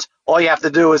goes. All you have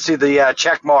to do is see the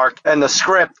check mark and the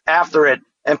script after it,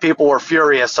 and people were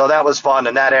furious. So that was fun,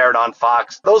 and that aired on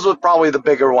Fox. Those were probably the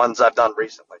bigger ones I've done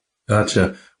recently.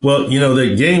 Gotcha. Well,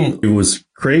 the game, it was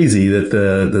crazy that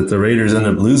the Raiders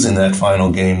ended up losing that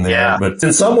final game there. Yeah. But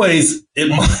in some ways, it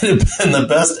might have been the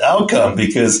best outcome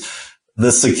because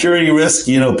the security risk,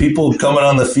 people coming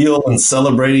on the field and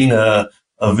celebrating a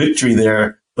victory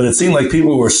there. But it seemed like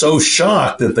people were so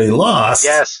shocked that they lost.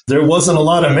 Yes. There wasn't a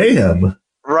lot of mayhem.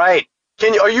 Right.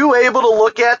 Are you able to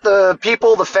look at the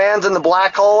people, the fans in the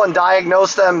black hole and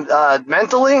diagnose them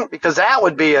mentally? Because that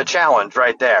would be a challenge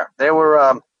right there.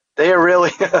 They are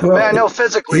really, I know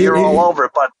physically you're all over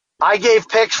it, but I gave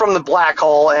picks from the black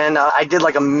hole and I did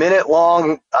like a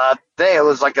minute-long thing. It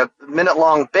was like a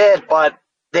minute-long bit, but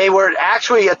they were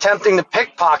actually attempting to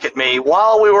pickpocket me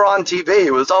while we were on TV.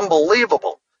 It was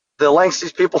unbelievable, the lengths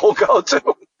these people will go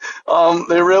to.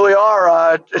 They really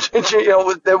are,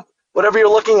 whatever you're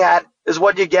looking at is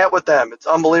what you get with them. It's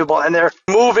unbelievable. And they're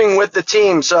moving with the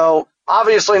team. So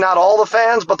obviously not all the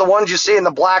fans, but the ones you see in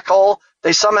the black hole,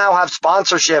 they somehow have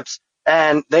sponsorships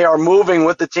and they are moving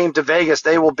with the team to Vegas.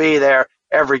 They will be there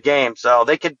every game. So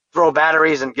they could throw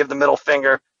batteries and give the middle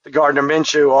finger to Gardner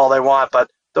Minshew all they want, but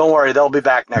don't worry, they'll be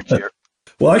back next year.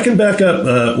 Well, I can back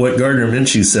up what Gardner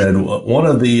Minshew said. One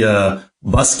of the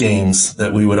bus games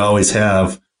that we would always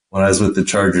have when I was with the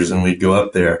Chargers and we'd go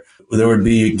up there would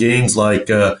be games like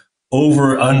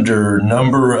over under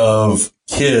number of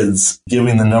kids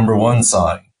giving the number one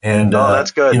sign. And,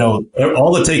 that's good.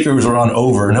 All the takers were on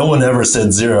over. No one ever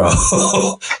said zero.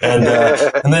 and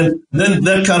then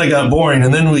that kind of got boring.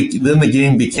 And then the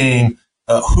game became,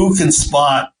 who can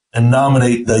spot and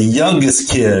nominate the youngest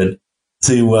kid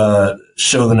to,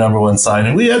 show the number one sign.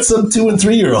 And we had some 2 and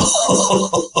 3 year olds.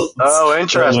 Oh,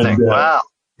 interesting. Wow.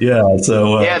 Yeah.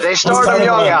 So, they start them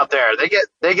young out there.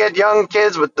 They get young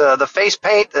kids with the face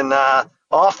paint and,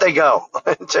 off they go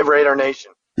to Raider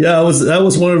Nation. Yeah, that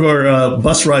was one of our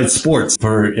bus ride sports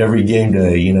for every game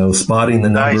day. Spotting the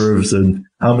numbers and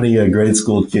how many grade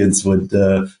school kids would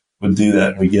do that,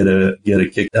 and we get a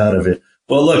kick out of it.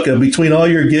 Well, look, between all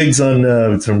your gigs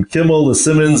on from Kimmel to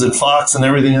Simmons and Fox and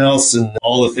everything else, and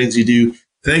all the things you do,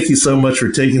 thank you so much for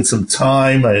taking some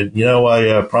time. I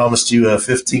promised you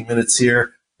 15 minutes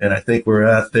here, and I think we're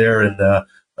at there. And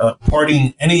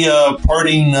parting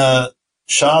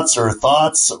shots or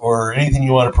thoughts or anything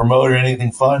you want to promote or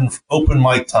anything fun, open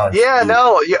mic time. Yeah,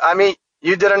 no,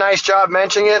 you did a nice job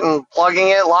mentioning it and plugging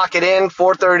it. Lock it in,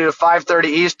 4:30 to 5:30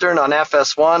 Eastern on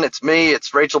FS1. It's me,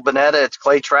 it's Rachel Bonetta, it's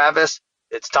Clay Travis,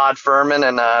 it's Todd Furman,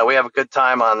 and we have a good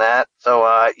time on that. So,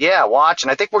 watch.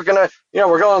 And I think we're going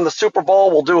to the Super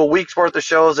Bowl. We'll do a week's worth of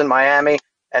shows in Miami,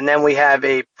 and then we have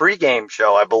a pregame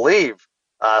show, I believe,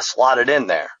 slotted in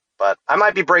there. But I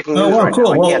might be breaking news right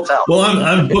now. I can't tell. Well,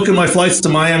 I'm booking my flights to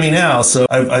Miami now, so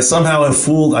I somehow have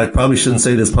fooled. I probably shouldn't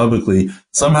say this publicly.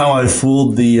 Somehow I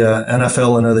fooled the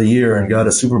NFL another year and got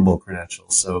a Super Bowl credential.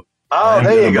 So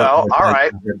there you go. All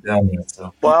right. Down there,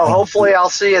 so. Well, hopefully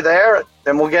I'll see you there.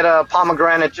 Then we'll get a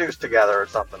pomegranate juice together or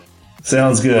something.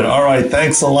 Sounds good. All right.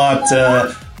 Thanks a lot.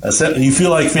 You feel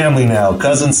like family now.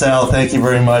 Cousin Sal, thank you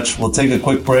very much. We'll take a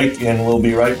quick break and we'll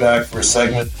be right back for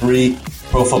segment 3.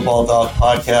 Pro Football Doc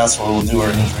podcast, where we'll do our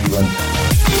injury rundown.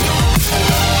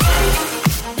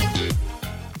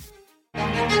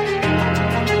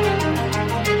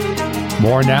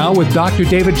 More now with Dr.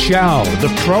 David Chao, the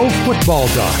Pro Football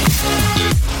Doc.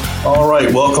 All right,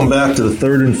 welcome back to the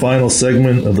third and final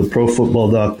segment of the Pro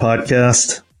Football Doc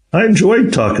podcast. I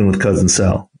enjoyed talking with Cousin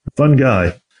Sal. Fun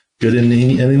guy. Good, and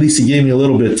at least he gave me a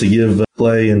little bit to give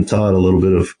Clay and Todd a little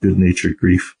bit of good-natured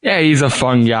grief. Yeah, he's a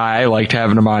fun guy. I liked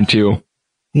having him on, too.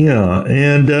 Yeah,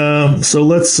 and so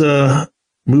let's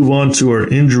move on to our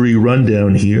injury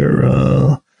rundown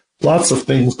here. Lots of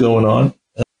things going on.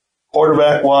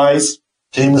 Quarterback-wise,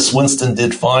 Jameis Winston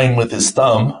did fine with his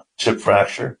thumb, chip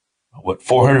fracture.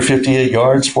 458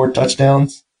 yards, 4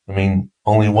 touchdowns? I mean,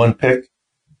 only 1 pick.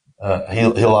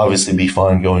 He'll obviously be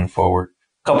fine going forward.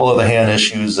 A couple of the hand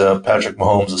issues. Patrick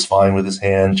Mahomes is fine with his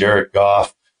hand. Jared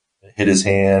Goff hit his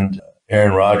hand.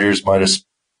 Aaron Rodgers might have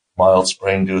mild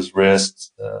sprain to his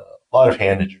wrists, a lot of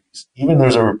hand injuries. Even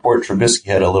there's a report Trubisky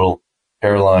had a little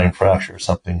hairline fracture or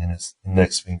something in his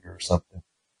index finger or something,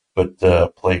 but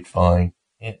played fine.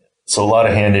 So a lot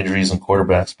of hand injuries in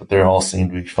quarterbacks, but they all seem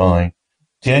to be fine.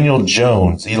 Daniel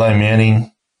Jones, Eli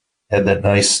Manning had that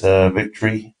nice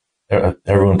victory.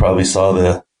 Everyone probably saw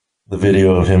the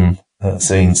video of him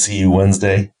saying "See you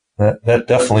Wednesday." That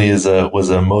definitely was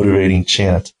a motivating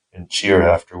chant and cheer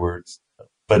afterwards.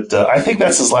 But I think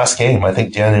that's his last game. I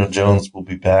think Daniel Jones will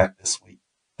be back this week.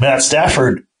 Matt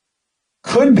Stafford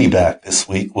could be back this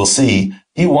week. We'll see.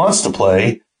 He wants to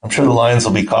play. I'm sure the Lions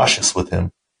will be cautious with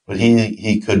him, but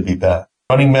he could be back.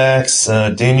 Running backs,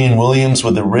 Damian Williams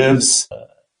with the ribs.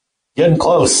 getting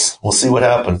close. We'll see what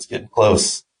happens. Getting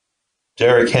close.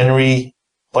 Derrick Henry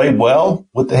played well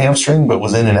with the hamstring, but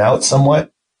was in and out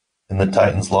somewhat, and the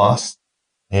Titans lost.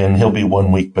 And he'll be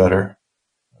 1 week better.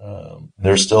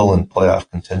 They're still in playoff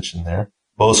contention there.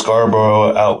 Bo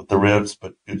Scarborough out with the ribs,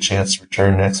 but good chance to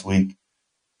return next week.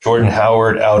 Jordan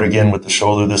Howard out again with the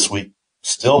shoulder this week.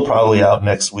 Still probably out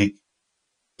next week.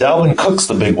 Dalvin Cook's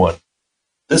the big one.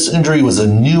 This injury was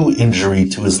a new injury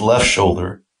to his left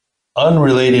shoulder,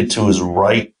 unrelated to his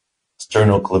right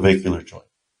sternoclavicular joint.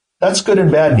 That's good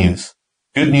and bad news.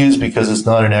 Good news because it's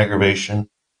not an aggravation.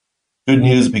 Good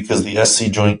news because the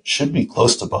SC joint should be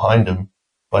close to behind him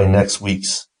by next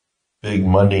week's big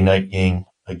Monday night game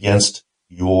against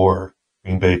your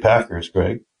Green Bay Packers,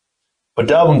 Greg. But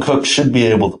Dalvin Cook should be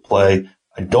able to play.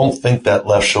 I don't think that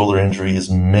left shoulder injury is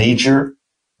major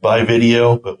by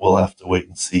video, but we'll have to wait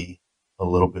and see a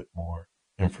little bit more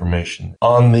information.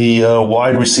 On the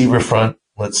wide receiver front,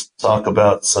 let's talk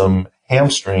about some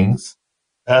hamstrings.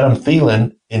 Adam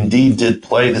Thielen indeed did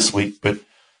play this week, but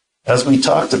as we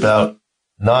talked about,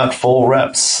 not full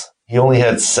reps. He only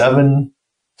had 7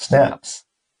 snaps,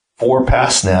 4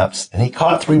 pass snaps, and he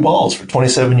caught 3 balls for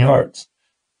 27 yards.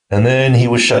 And then he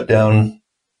was shut down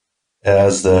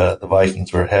as the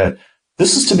Vikings were ahead.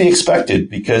 This is to be expected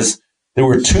because there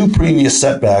were 2 previous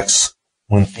setbacks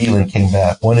when Thielen came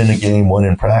back, one in a game, one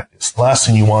in practice. The last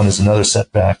thing you want is another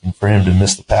setback and for him to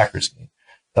miss the Packers game.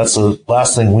 That's the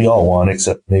last thing we all want,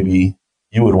 except maybe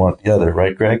you would want the other,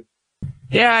 right, Greg?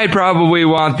 Yeah, I'd probably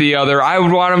want the other. I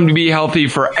would want him to be healthy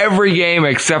for every game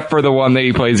except for the one that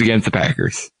he plays against the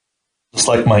Packers. Just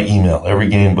like my email, every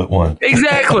game but one.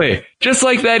 Exactly. Just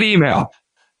like that email.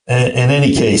 In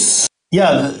any case,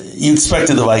 yeah, you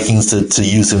expected the Vikings to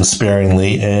use him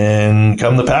sparingly, and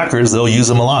come the Packers, they'll use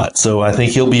him a lot. So I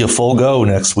think he'll be a full go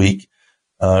next week.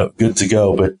 Good to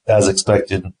go, but as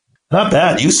expected, not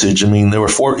bad usage. I mean,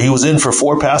 he was in for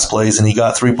 4 pass plays and he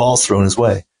got 3 balls thrown his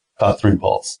way. Caught 3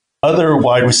 balls. Other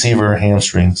wide receiver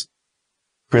hamstrings,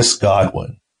 Chris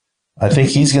Godwin. I think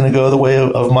he's going to go the way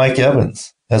of Mike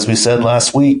Evans. As we said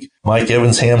last week, Mike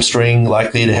Evans' hamstring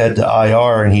likely to head to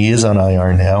IR, and he is on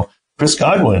IR now. Chris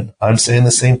Godwin, I'm saying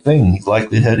the same thing. He's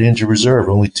likely to head to injured reserve,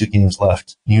 only 2 games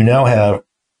left. You now have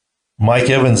Mike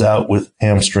Evans out with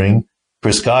hamstring,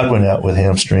 Chris Godwin out with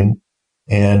hamstring,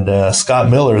 and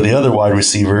Scott Miller, the other wide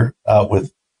receiver, out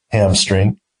with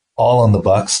hamstring, all on the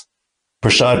Bucs.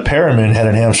 Rashad Perriman had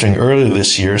a hamstring earlier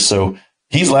this year, so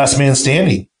he's last man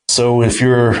standing. So if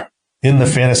you're in the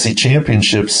fantasy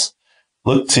championships,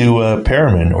 look to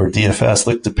Perriman, or DFS,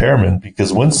 look to Perriman,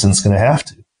 because Winston's going to have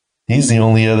to. He's the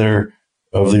only other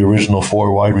of the original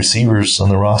 4 wide receivers on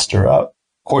the roster up.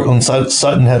 Cortland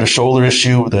Sutton had a shoulder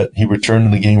issue that he returned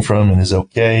to the game from and is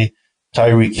okay.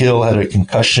 Tyreek Hill had a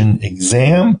concussion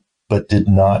exam, but did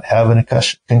not have a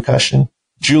concussion.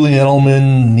 Julian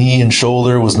Edelman, knee and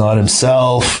shoulder, was not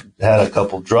himself, had a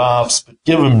couple drops, but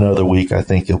give him another week. I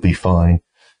think he'll be fine.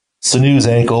 Sanu's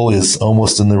ankle is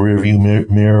almost in the rearview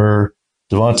mirror.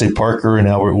 Devontae Parker and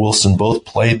Albert Wilson both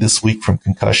played this week from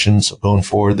concussion, so going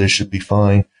forward, they should be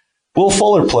fine. Will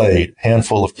Fuller played,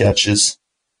 handful of catches,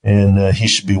 and he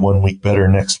should be 1 week better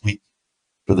next week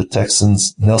for the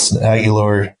Texans. Nelson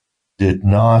Aguilar did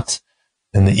not,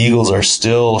 and the Eagles are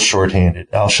still shorthanded.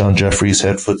 Alshon Jeffries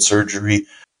had foot surgery.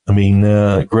 I mean,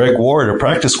 Greg Ward, a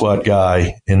practice squad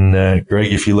guy, and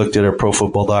Greg, if you looked at our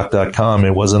ProFootballDoc.com,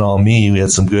 it wasn't all me. We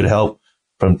had some good help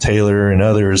from Taylor and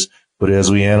others. But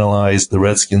as we analyzed the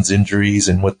Redskins' injuries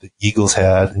and what the Eagles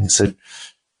had, and he said,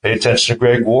 pay attention to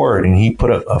Greg Ward, and he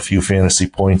put up a few fantasy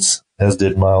points, as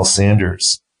did Miles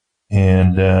Sanders.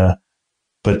 And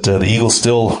but the Eagles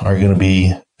still are going to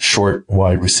be short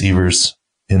wide receivers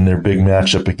in their big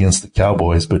matchup against the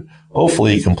Cowboys, but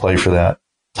hopefully he can play for that.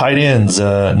 Tight ends,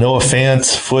 Noah Fant,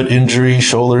 foot injury,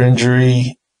 shoulder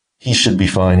injury. He should be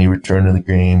fine. He returned to the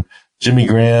game. Jimmy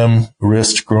Graham,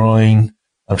 wrist, groin.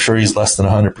 I'm sure he's less than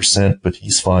 100%, but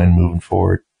he's fine moving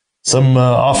forward. Some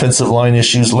offensive line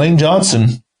issues. Lane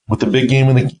Johnson, with the big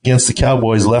game against the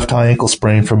Cowboys, left high ankle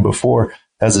sprain from before,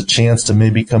 has a chance to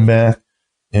maybe come back.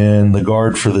 And the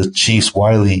guard for the Chiefs,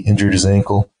 Wiley, injured his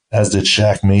ankle, as did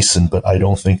Shaq Mason, but I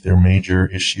don't think they're major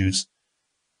issues.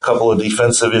 A couple of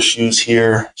defensive issues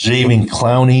here. Jadeveon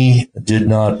Clowney did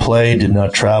not play, did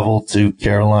not travel to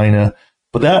Carolina,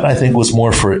 but that I think was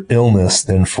more for illness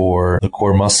than for the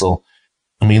core muscle.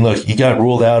 I mean, look, he got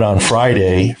ruled out on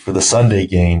Friday for the Sunday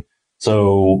game,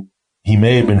 so he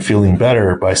may have been feeling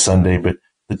better by Sunday, but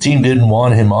the team didn't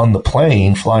want him on the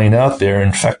plane flying out there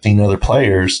infecting other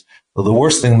players. So the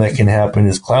worst thing that can happen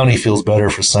is Clowney feels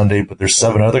better for Sunday, but there's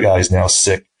 7 other guys now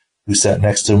sick who sat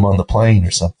next to him on the plane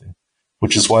or something.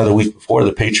 which is why the week before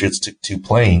the Patriots took 2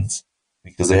 planes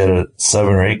because they had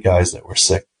 7 or 8 guys that were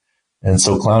sick. And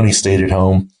so Clowney stayed at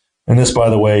home. And this, by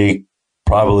the way,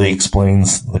 probably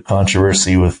explains the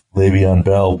controversy with Le'Veon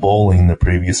Bell bowling the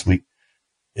previous week.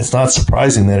 It's not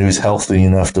surprising that he was healthy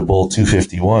enough to bowl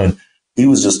 251. He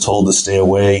was just told to stay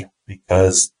away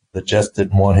because the Jets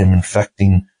didn't want him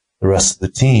infecting the rest of the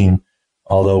team,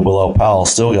 although Bilal Powell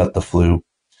still got the flu.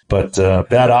 But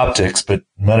bad optics, but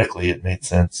medically it made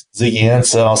sense. Ziggy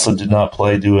Ansah also did not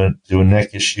play due to a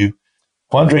neck issue.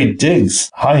 Quandre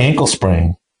Diggs, high ankle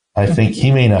sprain. I think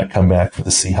he may not come back for the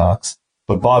Seahawks.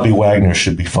 But Bobby Wagner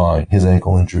should be fine. His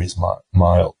ankle injury is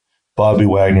mild. Bobby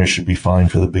Wagner should be fine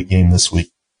for the big game this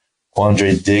week.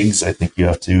 Quandre Diggs, I think you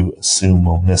have to assume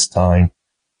will miss time.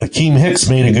 Akeem Hicks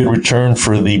made a good return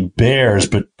for the Bears,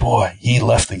 but boy, he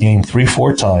left the game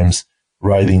 3-4 times,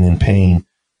 writhing in pain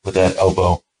with that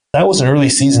elbow. That was an early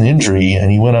season injury,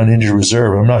 and he went on injured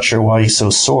reserve. I'm not sure why he's so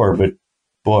sore, but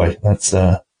boy, that's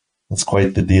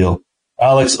quite the deal.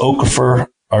 Alex Okafor,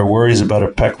 our worries about a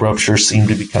pec rupture seem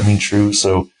to be coming true.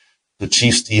 So the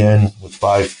Chiefs DN with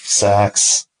 5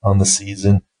 sacks on the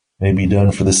season may be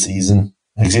done for the season.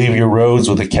 Xavier Rhodes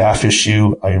with a calf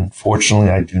issue. Unfortunately,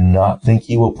 I do not think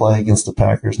he will play against the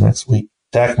Packers next week.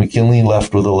 Dak McKinley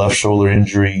left with a left shoulder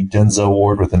injury. Denzel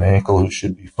Ward with an ankle who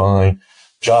should be fine.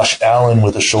 Josh Allen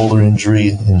with a shoulder injury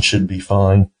and should be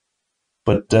fine.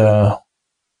 But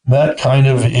that kind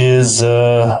of is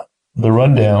the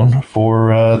rundown for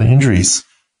the injuries.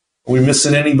 Are we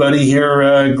missing anybody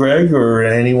here, Greg, or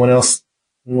anyone else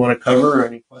we want to cover?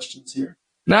 Any questions here?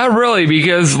 Not really,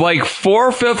 because like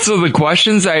 4/5 of the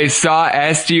questions I saw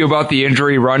asked you about the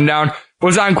injury rundown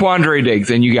was on Quandre Diggs,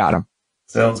 and you got him.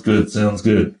 Sounds good.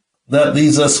 That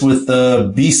leaves us with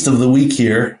the Beast of the Week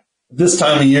here. This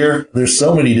time of year, there's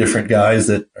so many different guys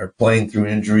that are playing through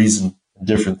injuries and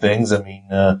different things. I mean,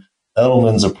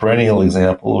 Edelman's a perennial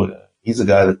example. He's a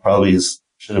guy that probably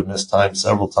should have missed time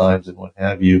several times and what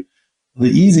have you. The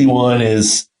easy one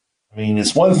is,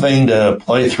 it's one thing to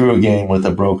play through a game with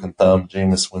a broken thumb,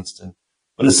 Jameis Winston,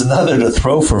 but it's another to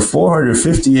throw for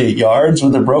 458 yards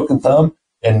with a broken thumb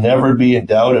and never be in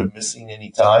doubt of missing any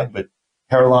time, but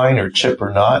hairline or chip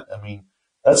or not.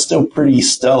 That's still pretty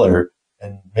stellar.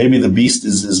 And maybe the beast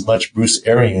is as much Bruce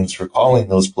Arians for calling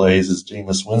those plays as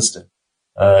Jameis Winston.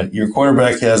 Your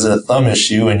quarterback has a thumb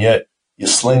issue, and yet you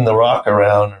sling the rock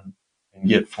around and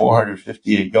get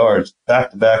 458 yards,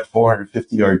 back-to-back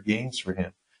 450-yard games for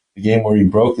him. The game where he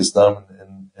broke his thumb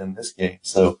in this game.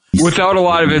 So without a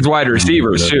lot of his wide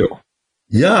receivers too.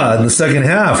 Yeah, in the second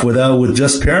half with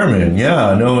just Perriman.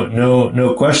 Yeah,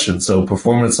 no question. So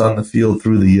performance on the field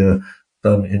through the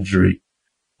thumb injury.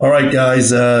 All right,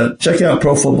 guys, check out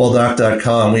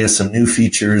profootballdoc.com. We have some new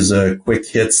features, quick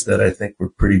hits that I think were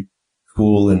pretty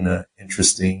cool and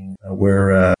interesting,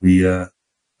 where we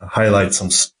highlight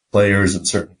some players and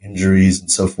certain injuries and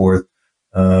so forth.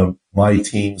 My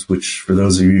teams, which for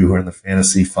those of you who are in the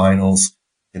fantasy finals,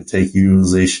 can take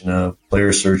utilization of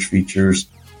player search features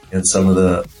and some of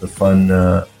the fun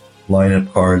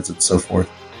lineup cards and so forth.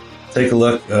 Take a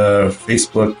look,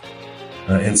 Facebook,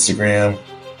 Instagram,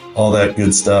 all that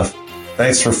good stuff.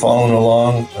 Thanks for following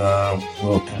along.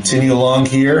 We'll continue along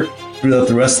here throughout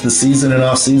the rest of the season and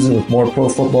off season with more Pro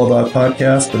Football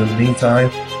Podcast. But in the meantime,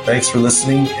 thanks for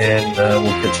listening, and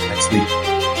we'll catch you next week.